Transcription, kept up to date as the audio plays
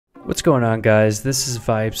What's going on, guys? This is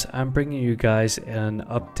Vibes. I'm bringing you guys an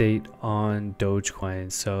update on Dogecoin.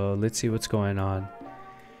 So let's see what's going on.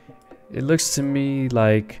 It looks to me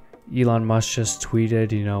like Elon Musk just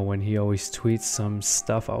tweeted, when he always tweets, some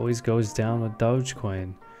stuff always goes down with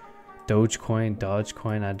Dogecoin.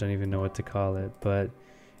 Dogecoin, I don't even know what to call it, but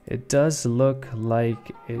it does look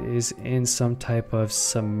like it is in some type of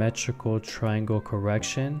symmetrical triangle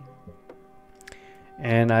correction.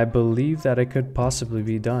 And I believe that it could possibly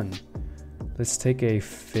be done. Let's take a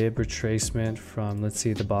fib retracement from, let's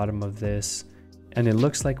see, the bottom of this. And it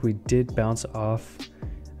looks like we did bounce off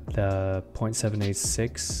the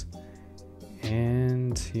 0.786.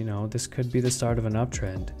 And, this could be the start of an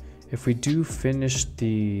uptrend. If we do finish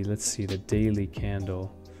the, let's see, the daily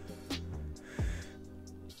candle.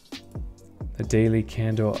 The daily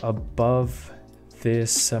candle above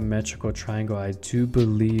this symmetrical triangle, I do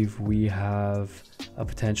believe we have a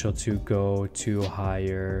potential to go to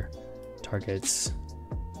higher targets.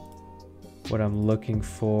 What I'm looking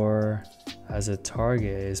for as a target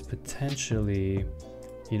is potentially,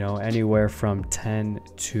 anywhere from 10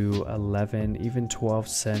 to 11, even 12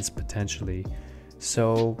 cents potentially.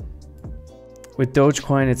 So with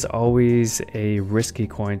Dogecoin, it's always a risky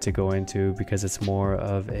coin to go into because it's more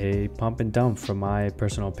of a pump and dump from my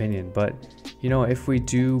personal opinion. But if we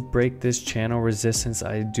do break this channel resistance,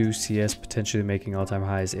 I do see us potentially making all-time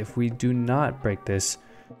highs. If we do not break this,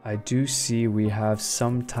 I do see we have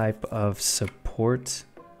some type of support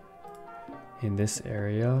in this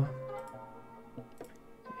area.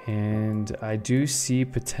 And I do see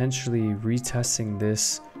potentially retesting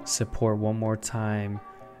this support one more time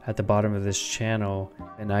at the bottom of this channel,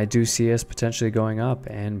 and I do see us potentially going up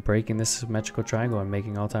and breaking this symmetrical triangle and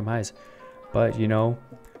making all-time highs. But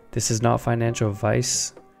this is not financial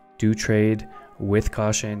advice. Do trade with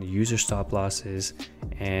caution, use your stop losses,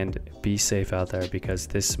 and be safe out there because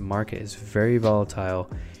this market is very volatile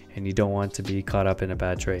and you don't want to be caught up in a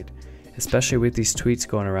bad trade, especially with these tweets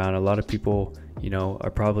going around. A lot of people are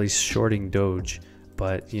probably shorting Doge,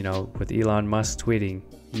 but with Elon Musk tweeting,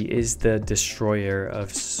 he is the destroyer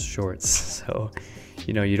of shorts. So,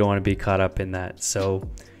 you don't want to be caught up in that. So,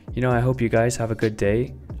 I hope you guys have a good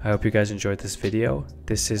day. I hope you guys enjoyed this video.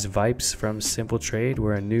 This is Vibes from Simple Trade.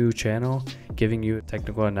 We're a new channel giving you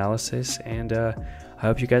technical analysis, and I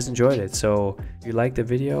hope you guys enjoyed it. So if you liked the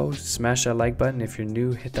video, smash that like button. If you're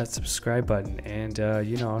new, hit that subscribe button, and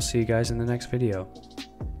I'll see you guys in the next video.